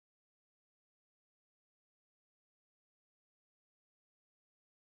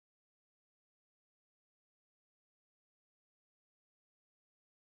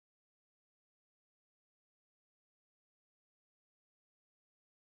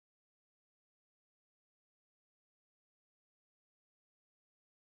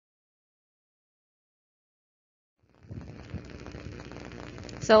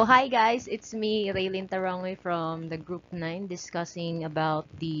So hi guys, it's me Raylin Tarangoy from the Group 9 discussing about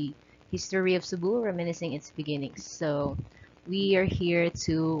the history of Cebu, reminiscing its beginnings. So we are here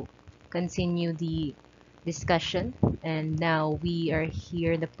to continue the discussion, and now we are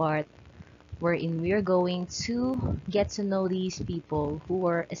here the part wherein we are going to get to know these people who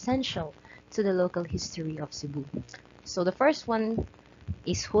were essential to the local history of Cebu. So the first one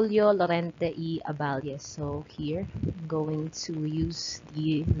is Julio Lorente y Aballe. So here, I'm going to use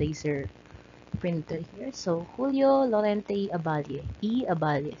the laser printer here. So Julio Lorente y Aballe. Y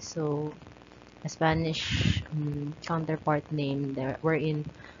Aballe. So a Spanish counterpart name there, wherein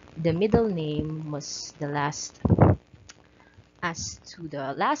the middle name was the last. As to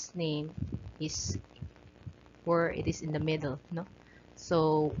the last name is where it is in the middle, no?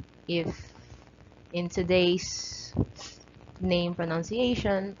 So if in today's name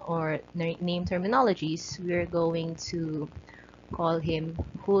pronunciation or name terminologies, we're going to call him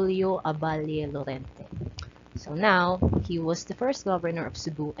Julio Aballe Lorente. So now, he was the first governor of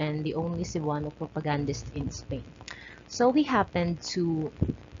Cebu and the only Cebuano propagandist in Spain. So he happened to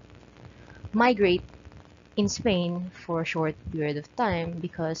migrate in Spain for a short period of time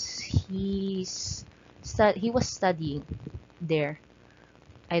because he was studying there.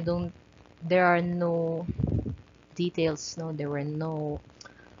 I don't there are no details, no there were no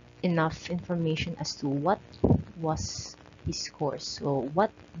enough information as to what was his course. So what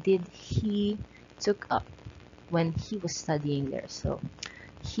did he took up when he was studying there? So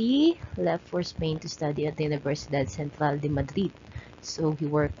he left for Spain to study at the Universidad Central de Madrid. So he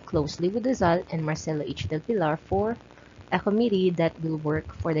worked closely with Rizal and Marcelo H. del Pilar for a committee that will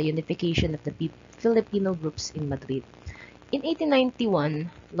work for the unification of the Filipino groups in Madrid. In 1891,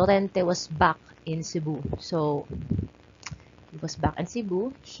 Lorente was back in Cebu. So he was back in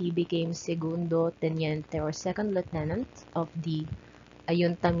Cebu. He became Segundo Teniente or Second Lieutenant of the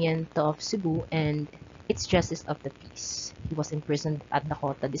Ayuntamiento of Cebu and its Justice of the Peace. He was imprisoned at the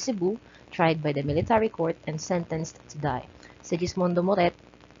Cota de Cebu, tried by the military court, and sentenced to die. Sigismondo Moret,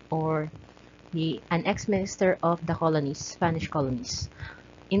 or an ex-minister of the colonies, Spanish colonies,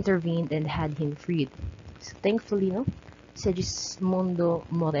 intervened and had him freed. So thankfully, no, Sigismondo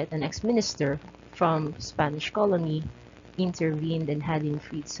Moret, an ex-minister from Spanish colony, intervened and had him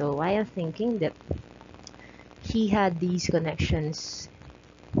freed. So I am thinking that he had these connections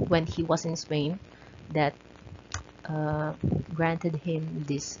when he was in Spain that granted him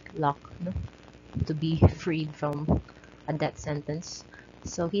this luck, no, to be freed from a death sentence.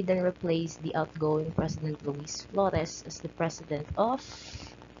 So he then replaced the outgoing President Luis Flores as the president of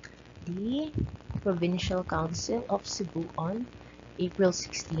the Provincial Council of Cebu on April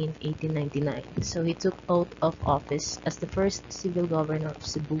 16, 1899. So he took oath of office as the first civil governor of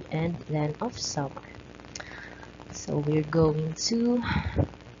Cebu and then of Samar. So we're going to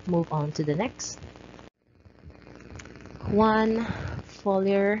move on to the next. Juan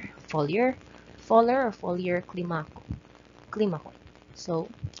Folier Climaco. So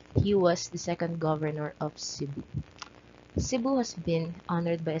he was the second governor of Cebu. Cebu has been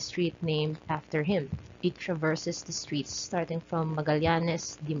honored by a street named after him. It traverses the streets starting from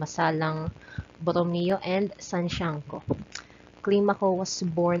Magallanes, Dimasalang, Borromeo, and Santiago. Climaco was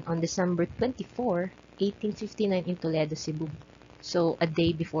born on December 24, 1859 in Toledo, Cebu. So a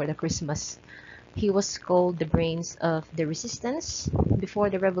day before the Christmas. He was called the brains of the resistance. Before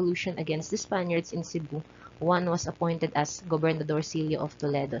the revolution against the Spaniards in Cebu, Juan was appointed as Gobernadorcillo of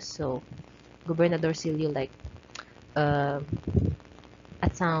Toledo. So Gobernadorcillo, like a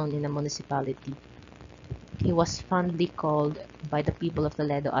town in a municipality. He was fondly called by the people of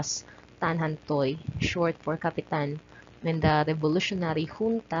Toledo as Tanhantoy, short for Kapitan, when the revolutionary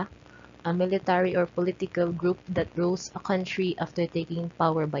junta, a military or political group that rules a country after taking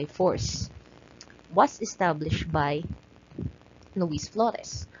power by force, was established by Luis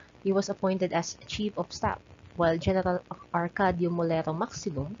Flores. He was appointed as Chief of Staff, while General Arcadio Molero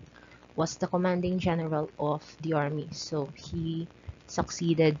Maximum was the commanding general of the army. So he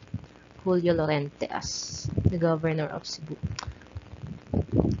succeeded Julio Lorente as the governor of Cebu.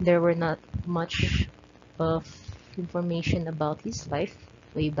 There were not much of information about his life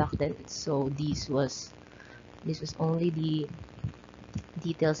way back then, so this was only the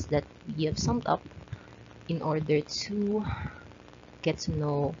details that we have summed up in order to get to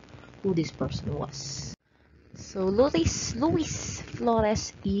know who this person was. So Luis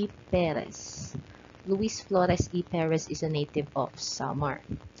Flores y Perez. Luis Flores y Perez is a native of Samar.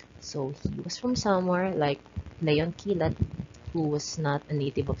 So he was from Samar, like Leon Quilat, who was not a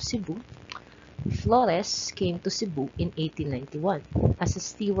native of Cebu. Flores came to Cebu in 1891 as a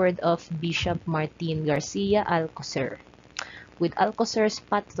steward of Bishop Martin Garcia Alcocer. With Alcocer's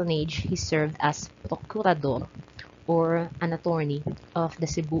patronage, he served as procurador, or an attorney, of the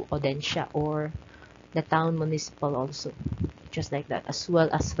Cebu Audiencia, or the town municipal also, just like that, as well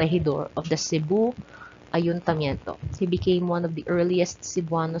as regidor of the Cebu Ayuntamiento. He became one of the earliest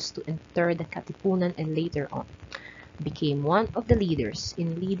Cebuanos to enter the Katipunan and later on became one of the leaders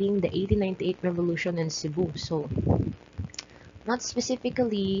in leading the 1898 revolution in Cebu. So, not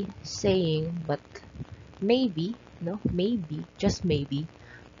specifically saying, but maybe, no, maybe, just maybe,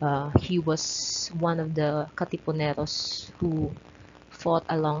 he was one of the Katipuneros who fought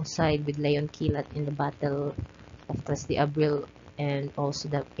alongside with Leon Kilat in the Battle of Tres de Abril and also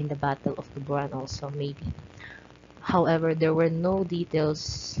in the Battle of Tuburan also, maybe. However, there were no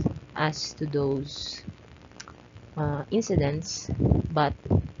details as to those incidents, but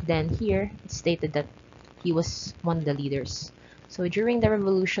then here it stated that he was one of the leaders. So during the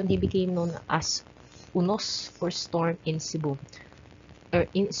revolution, he became known as Unos, or Storm in Cebu, or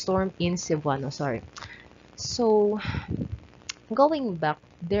Storm in Cebuano, sorry. So going back,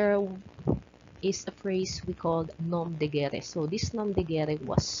 there is a phrase we called nom de guerre. So this nom de guerre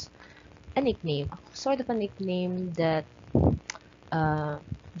was a nickname, sort of a nickname that uh,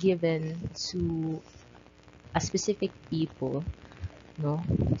 given to a specific people, no,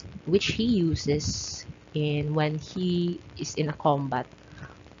 which he uses in when he is in a combat,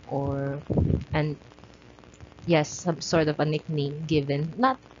 or and yes, some sort of a nickname given,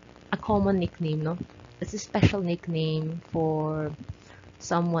 not a common nickname, no, it's a special nickname for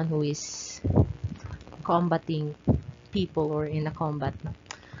someone who is combating people or in a combat, no?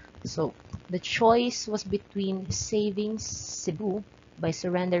 So the choice was between saving Cebu by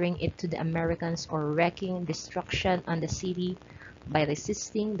surrendering it to the Americans or wreaking destruction on the city by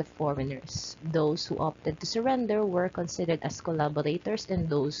resisting the foreigners. Those who opted to surrender were considered as collaborators, and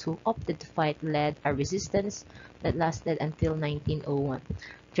those who opted to fight led a resistance that lasted until 1901.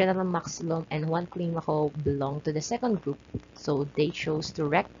 General Maxilom and Juan Climaco belonged to the second group, so they chose to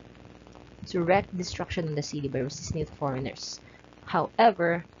wreak destruction on the city by resisting the foreigners.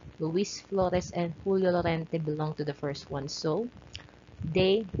 However, Luis Flores and Julio Lorente belonged to the first one, so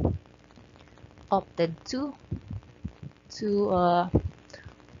they opted to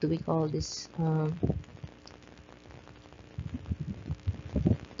do we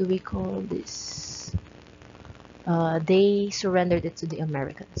call this they surrendered it to the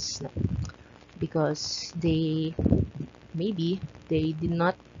Americans, no, because maybe they did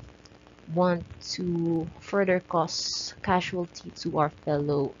not want to further cause casualty to our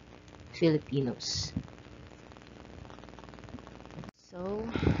fellow Filipinos. So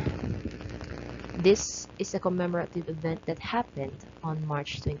this is a commemorative event that happened on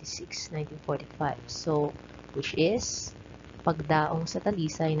March 26, 1945. So, which is Pagdaong sa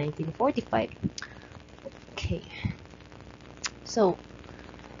Talisay 1945. Okay. So,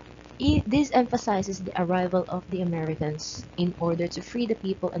 this emphasizes the arrival of the Americans in order to free the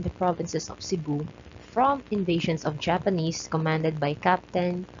people and the provinces of Cebu from invasions of Japanese commanded by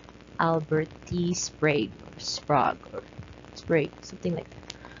Captain Albert T. Sprague, something like that.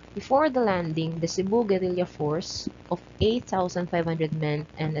 Before the landing, the Cebu guerrilla force of 8,500 men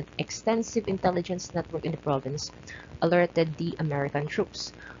and an extensive intelligence network in the province alerted the American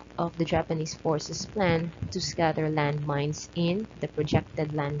troops of the Japanese forces' plan to scatter landmines in the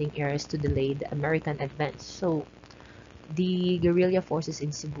projected landing areas to delay the American advance. So, the guerrilla forces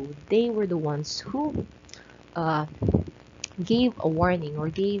in Cebu, they were the ones who uh, gave a warning or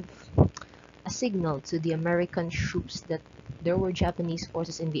gave a signal to the American troops that there were Japanese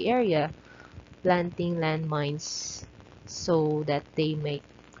forces in the area planting landmines so that they might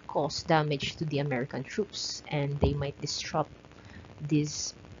cause damage to the American troops and they might disrupt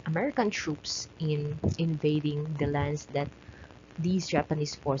these American troops in invading the lands that these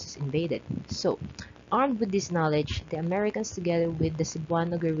Japanese forces invaded. So, armed with this knowledge, the Americans, together with the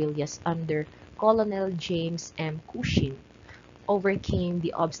Cebuano guerrillas under Colonel James M. Cushing, overcame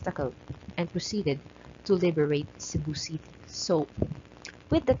the obstacle and proceeded to liberate Cebu City. So,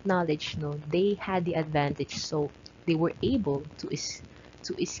 with that knowledge, no, they had the advantage. So, they were able to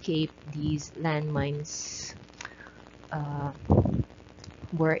escape these landmines, uh,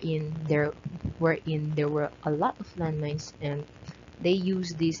 wherein there were a lot of landmines, and they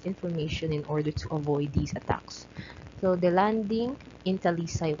used this information in order to avoid these attacks. So, the landing in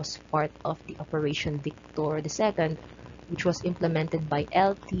Talisay was part of the Operation Victor II, which was implemented by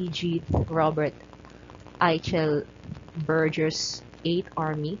LTG Robert Eichel Berger's 8th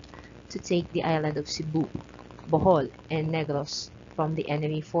Army to take the island of Cebu, Bohol, and Negros from the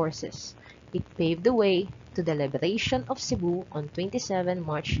enemy forces. It paved the way to the liberation of Cebu on 27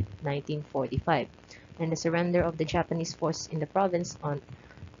 March 1945. and the surrender of the Japanese force in the province on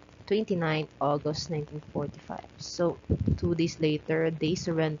 29 August 1945. So 2 days later, they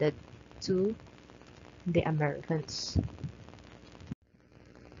surrendered to the Americans.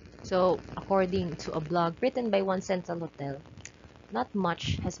 So according to a blog written by One Central Hotel, not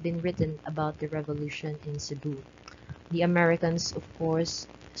much has been written about the revolution in Cebu. The Americans, of course,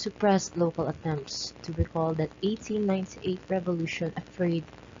 suppressed local attempts to recall that 1898 revolution, afraid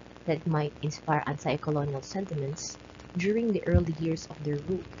that it might inspire anti-colonial sentiments during the early years of their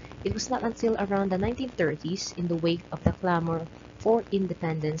rule. It was not until around the 1930s, in the wake of the clamor for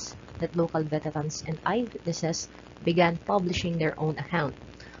independence, that local veterans and eyewitnesses began publishing their own account.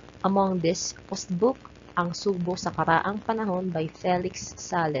 Among this was the book Ang Subo sa Karaang Panahon by Felix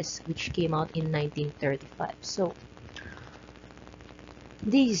Sales, which came out in 1935. So,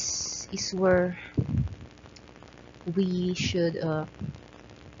 this is where we should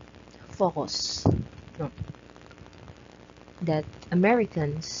focus, no? That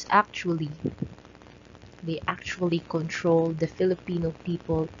Americans they actually control the Filipino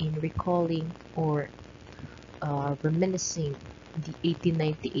people in recalling or reminiscing the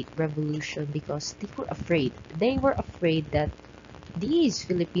 1898 revolution, because they were afraid. They were afraid that these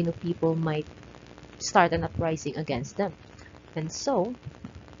Filipino people might start an uprising against them. And so,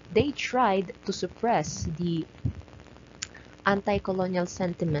 they tried to suppress the anti-colonial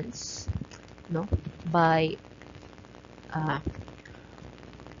sentiments, no, by uh,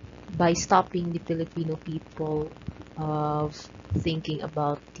 by stopping the Filipino people of thinking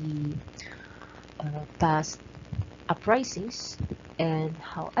about the past uprisings. And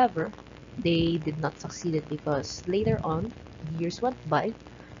however, they did not succeed, because later on, years went by,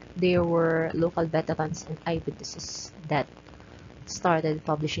 there were local veterans and eyewitnesses that started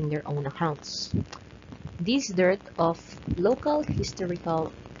publishing their own accounts. This dearth of local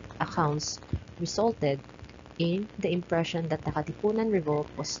historical accounts resulted in the impression that the Katipunan revolt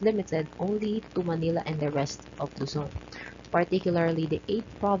was limited only to Manila and the rest of Luzon, particularly the 8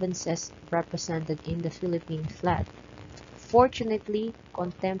 provinces represented in the Philippine flag. Fortunately,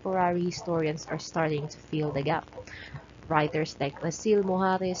 contemporary historians are starting to fill the gap. Writers like Rasil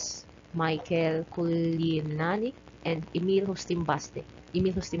Mojares, Michael Culinani, and Emil Hustimbaste.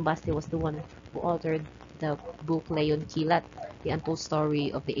 Emil Hustimbaste was the one who authored the book Leon Kilat, The Untold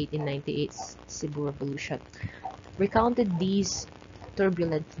Story of the 1898 Cebu Revolution, recounted these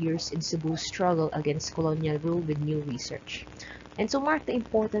turbulent years in Cebu's struggle against colonial rule with new research. And to mark the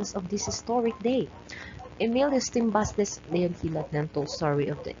importance of this historic day, Emil Hustimbaste's Leon Kilat, The Untold Story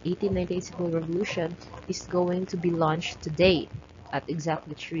of the 1898 Cebu Revolution is going to be launched today at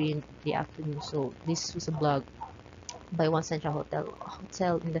exactly 3 in the afternoon. So this was a blog by One Central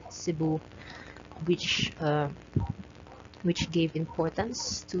Hotel in the Cebu, which gave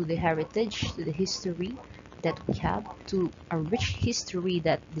importance to the heritage, to the history that we have, to a rich history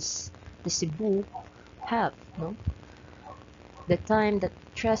that the Cebu have. No, the time that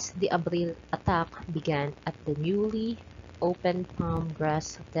Tres de Abril attack began at the newly opened Palm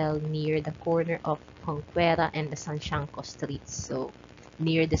Grass Hotel near the corner of Conquera and the San Shanco streets. So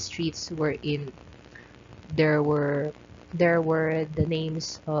near the streets wherein there were the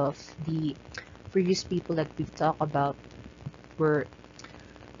names of the previous people that we've talked about were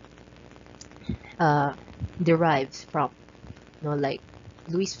derived from, like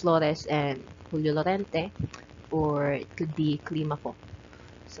Luis Flores and Julio Lorente, or it could be Climaco.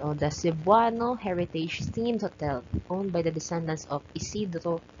 So the Cebuano Heritage Themed Hotel, owned by the descendants of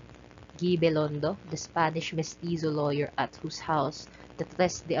Isidro Gibelondo, the Spanish mestizo lawyer at whose house the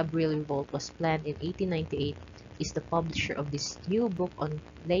Tres de Abril revolt was planned in 1898, is the publisher of this new book on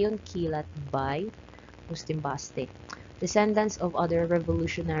Leon Kilat by Hustimbaste. Descendants of other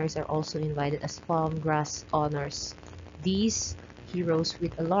revolutionaries are also invited as palm grass honors. These heroes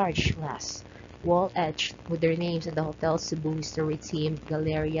with a large glass wall etched with their names in the Hotel Cebu History Team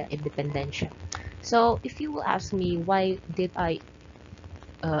Galeria Independencia. So if you will ask me why did I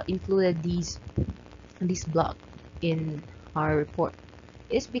included this blog in our report,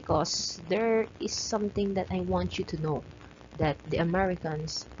 is because there is something that I want you to know, that the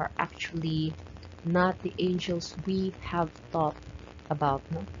Americans are actually not the angels we have thought about.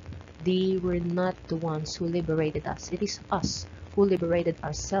 No? They were not the ones who liberated us. It is us who liberated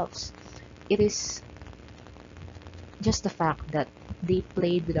ourselves. It is just the fact that they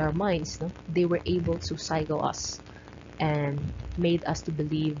played with our minds. No? They were able to psycho us and made us to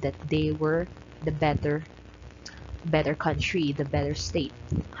believe that they were the better country, the better state.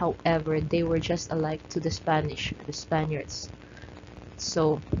 However, they were just alike to the Spaniards.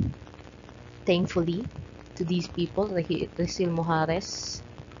 So thankfully to these people, Rasil Mojares,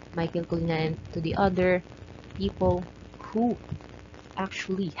 Michael Colina, and to the other people who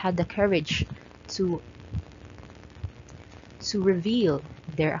actually had the courage to reveal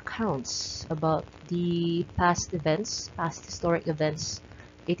their accounts about the past events, past historic events.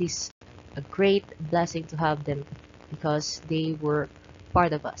 It is a great blessing to have them because they were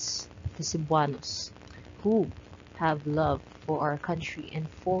part of us, the Cebuanos, who have love for our country and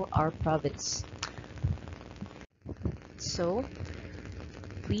for our province. So,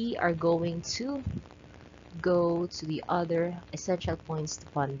 we are going to go to the other essential points to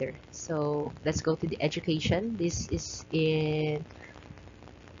ponder. So, let's go to the education. This is in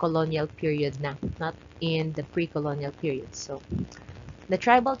colonial period now, not in the pre-colonial period. So, the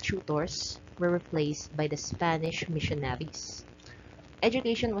tribal tutors were replaced by the Spanish missionaries.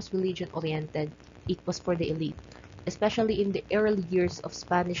 Education was religion-oriented. It was for the elite. Especially in the early years of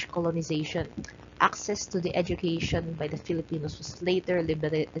Spanish colonization, access to the education by the Filipinos was later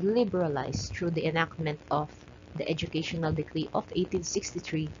liberalized through the enactment of the Educational Decree of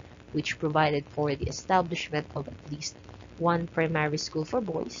 1863, which provided for the establishment of at least one primary school for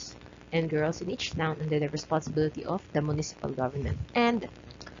boys and girls in each town under the responsibility of the municipal government, and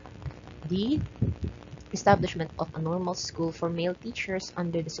the establishment of a normal school for male teachers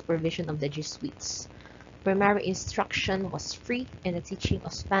under the supervision of the Jesuits. Primary instruction was free and the teaching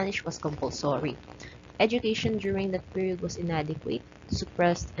of Spanish was compulsory. Education during that period was inadequate,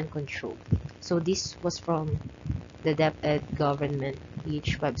 suppressed, and controlled. So this was from the DepEd government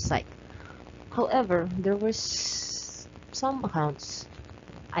page website. However, there was some accounts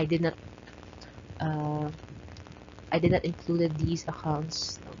I did not uh, include these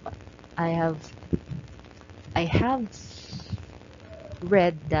accounts, but I have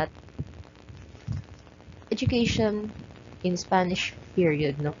read that education in Spanish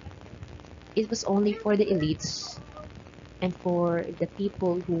period, no, it was only for the elites and for the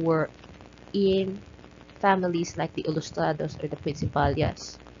people who were in families like the ilustrados or the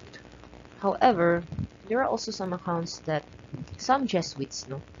principalias. However, there are also some accounts that some Jesuits,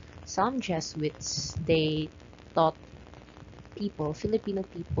 no, some Jesuits, they taught people, Filipino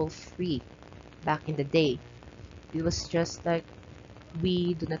people, free back in the day. It was just like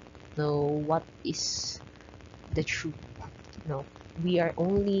we do not know what is the truth. No, we are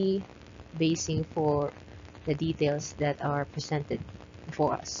only basing for the details that are presented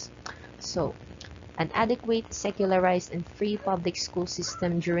for us. So, an adequate, secularized, and free public school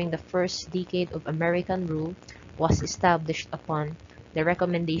system during the first decade of American rule was established upon the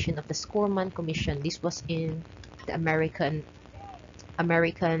recommendation of the Scorman Commission. This was in the American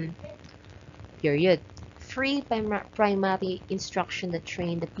period. Free primary instruction that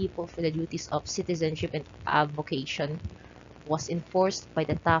trained the people for the duties of citizenship and avocation was enforced by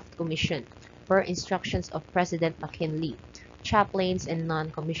the Taft Commission per instructions of President McKinley. Chaplains and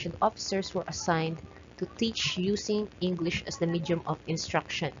non-commissioned officers were assigned to teach using English as the medium of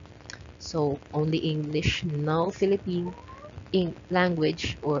instruction. So only English, no Philippine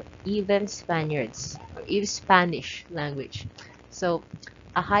language or even Spaniards or even Spanish language. So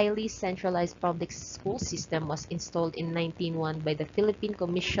a highly centralized public school system was installed in 1901 by the Philippine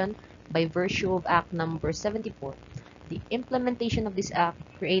Commission by virtue of Act Number 74. The implementation of this act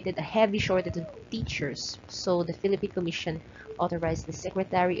created a heavy shortage of teachers, so the Philippine Commission authorized the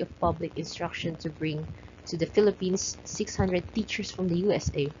Secretary of Public Instruction to bring to the Philippines 600 teachers from the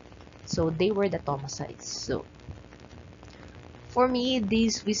USA. So they were the Thomasites. So for me,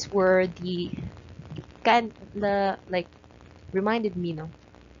 these were the kind of like reminded me, no,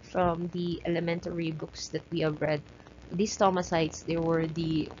 from the elementary books that we have read. These Thomasites,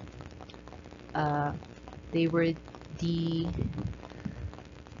 uh, they were the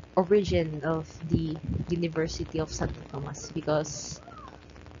origin of the University of Santo Tomas because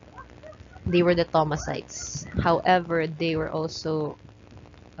they were the Thomasites. However, they were also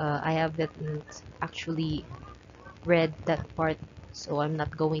I haven't actually read that part, so I'm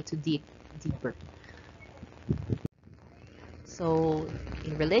not going to deeper. So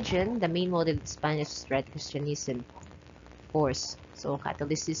in religion, the main model of Spanish spread Christianism, of course. So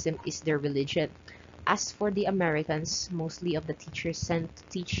Catholicism is their religion. As for the Americans, mostly of the teachers sent to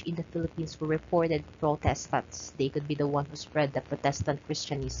teach in the Philippines were reported Protestants. They could be the one who spread the Protestant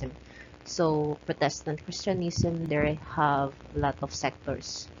Christianism. So Protestant Christianism, there have a lot of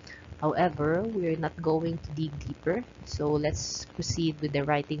sectors. However, we're not going to dig deeper. So let's proceed with the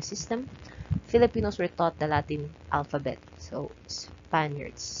writing system. Filipinos were taught the Latin alphabet. So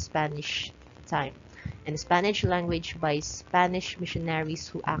Spaniards, Spanish time, and Spanish language by Spanish missionaries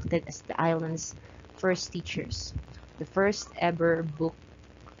who acted as the island's first teachers. The first ever book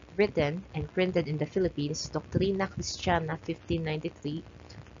written and printed in the Philippines, Doctrina Christiana 1593,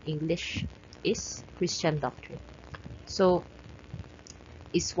 English is Christian doctrine. So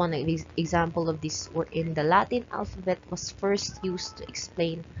is one example of this, wherein the Latin alphabet was first used to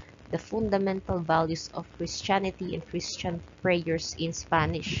explain the fundamental values of Christianity and Christian prayers in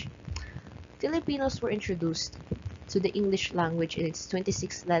Spanish. Filipinos were introduced to the English language in its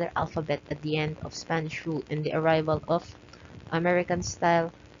 26-letter alphabet at the end of Spanish rule and the arrival of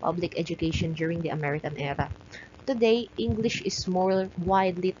American-style public education during the American era. Today, English is more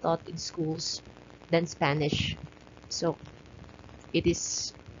widely taught in schools than Spanish. So, it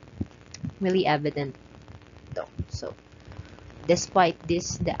is really evident though. So, despite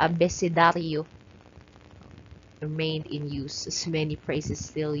this, the abecedario remained in use as many places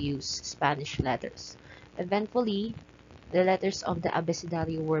still use Spanish letters. Eventually, the letters of the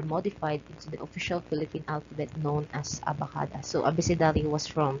abecedario were modified into the official Philippine alphabet known as abacada. So, abecedario was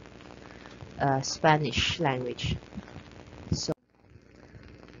from Spanish language. So,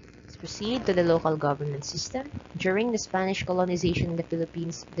 let's proceed to the local government system. During the Spanish colonization in the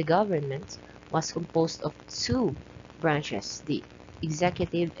Philippines, the government was composed of two branches, the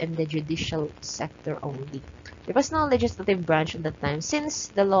executive and the judicial sector only. There was no legislative branch at that time since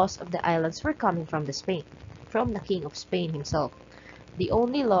the laws of the islands were coming from the King of Spain himself. The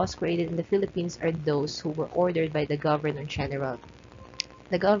only laws created in the Philippines are those who were ordered by the Governor General.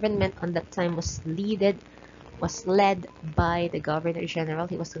 The government on that time was led by the Governor General.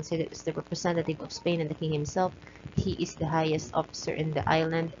 He was considered as the representative of Spain and the King himself. He is the highest officer in the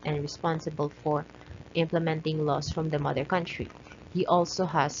island and responsible for implementing laws from the mother country. He also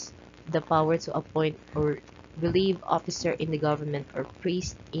has the power to appoint or relieve officer in the government or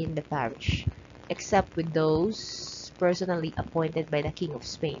priest in the parish, except with those personally appointed by the King of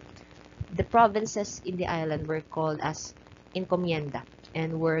Spain. The provinces in the island were called as encomienda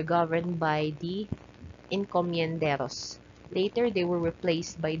and were governed by the encomienderos. Later, they were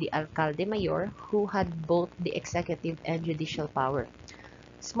replaced by the alcalde mayor, who had both the executive and judicial power.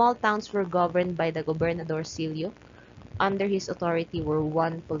 Small towns were governed by the gobernadorcillo. Under his authority were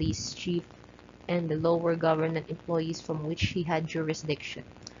one police chief and the lower government employees from which he had jurisdiction.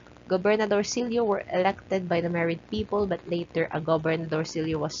 Gobernadorcillo were elected by the married people, but later a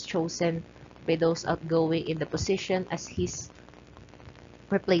gobernadorcillo was chosen by those outgoing in the position as his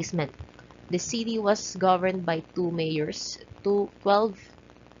replacement. The city was governed by two mayors, 12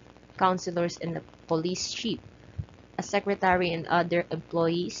 councilors, and a police chief, a secretary, and other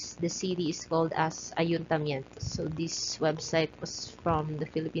employees. The city is called as ayuntamiento. So this website was from the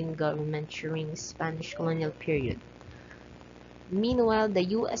Philippine government during Spanish colonial period. Meanwhile, the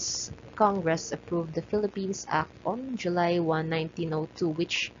U.S. Congress approved the Philippines Act on July 1, 1902,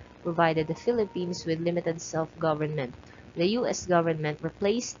 which provided the Philippines with limited self-government. The U.S. government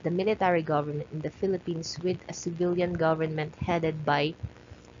replaced the military government in the Philippines with a civilian government headed by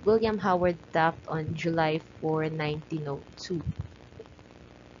William Howard Taft on July 4, 1902.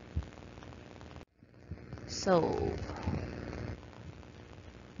 So,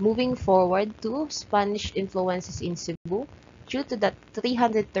 moving forward to Spanish influences in Cebu. Due to the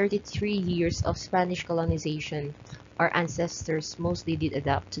 333 years of Spanish colonization, our ancestors mostly did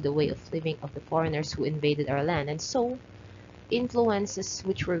adapt to the way of living of the foreigners who invaded our land, and so influences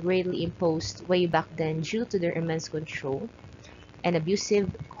which were greatly imposed way back then due to their immense control and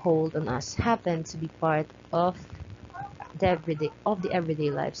abusive hold on us happened to be part of the everyday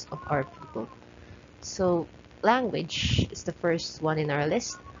lives of our people. So language is the first one in our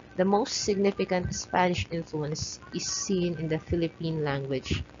list. The most significant Spanish influence is seen in the Philippine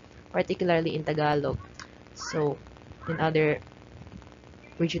language, particularly in Tagalog. So in other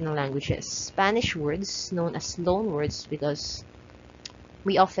regional languages, Spanish words known as loanwords because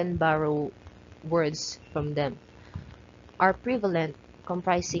we often borrow words from them are prevalent,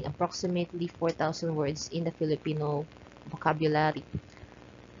 comprising approximately 4,000 words in the Filipino vocabulary.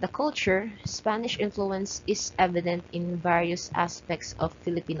 The culture, Spanish influence is evident in various aspects of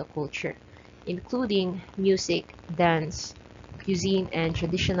Filipino culture, including music, dance, cuisine, and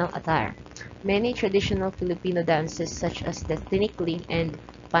traditional attire. Many traditional Filipino dances such as the tinikling and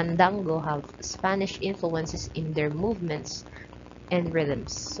pandango have Spanish influences in their movements and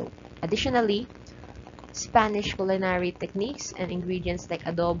rhythms. So, additionally, Spanish culinary techniques and ingredients like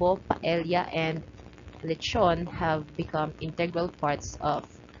adobo, paella, and lechon have become integral parts of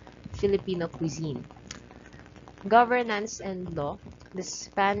Filipino cuisine. Governance and law. The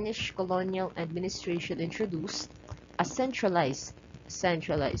Spanish colonial administration introduced a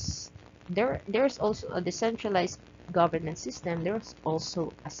there's also a decentralized government system. There's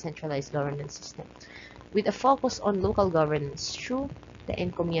also a centralized government system with a focus on local governance through the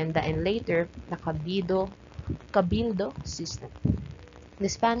encomienda and later the cabildo system. The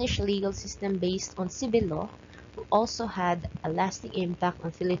Spanish legal system based on civil law also had a lasting impact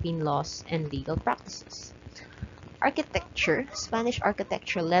on Philippine laws and legal practices. Architecture. Spanish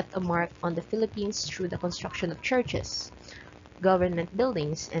architecture left a mark on the Philippines through the construction of churches, government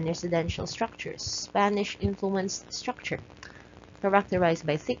buildings, and residential structures. Spanish-influenced structure, characterized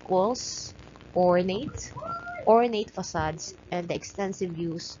by thick walls, ornate facades, and the extensive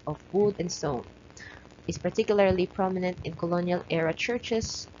use of wood and stone, is particularly prominent in colonial-era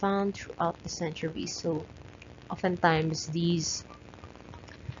churches found throughout the centuries. So, oftentimes, these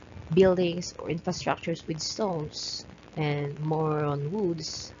buildings or infrastructures with stones and more on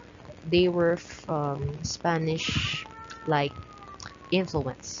woods, they were from Spanish like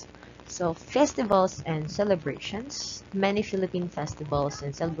influence. So festivals and celebrations. Many Philippine festivals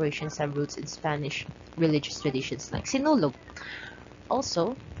and celebrations have roots in Spanish religious traditions like Sinulog.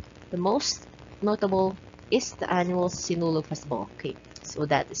 Also, the most notable is the annual Sinulog Festival. Okay, so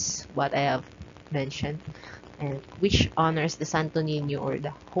that is what I have mentioned, and which honors the Santo Niño, or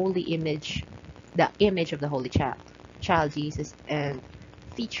the image of the Holy Child Jesus, and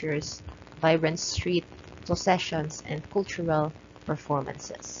features vibrant street processions and cultural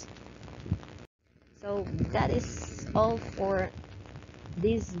performances. So that is all for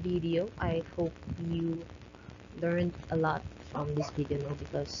this video. I hope you learned a lot from this video,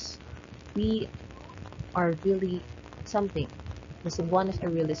 because we are really something. The Cebuanos are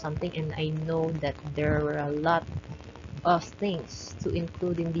really something, and I know that there were a lot of things to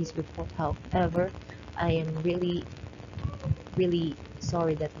include in this report. However, I am really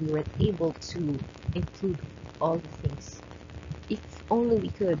sorry that we weren't able to include all the things. If only we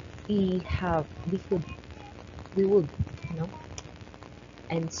could, we would, you know.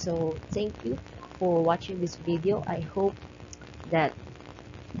 And so thank you for watching this video. I hope that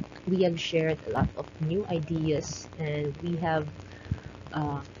we have shared a lot of new ideas, and we have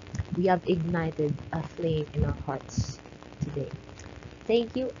ignited a flame in our hearts today.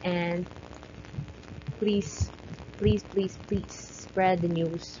 Thank you, and please, please spread the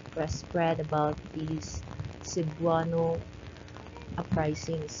news, spread about these Cebuano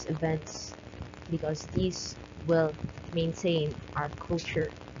uprisings, events, because these will maintain our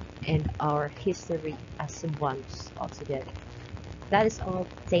culture and our history as Cebuanos altogether. That is all.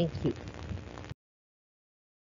 Thank you.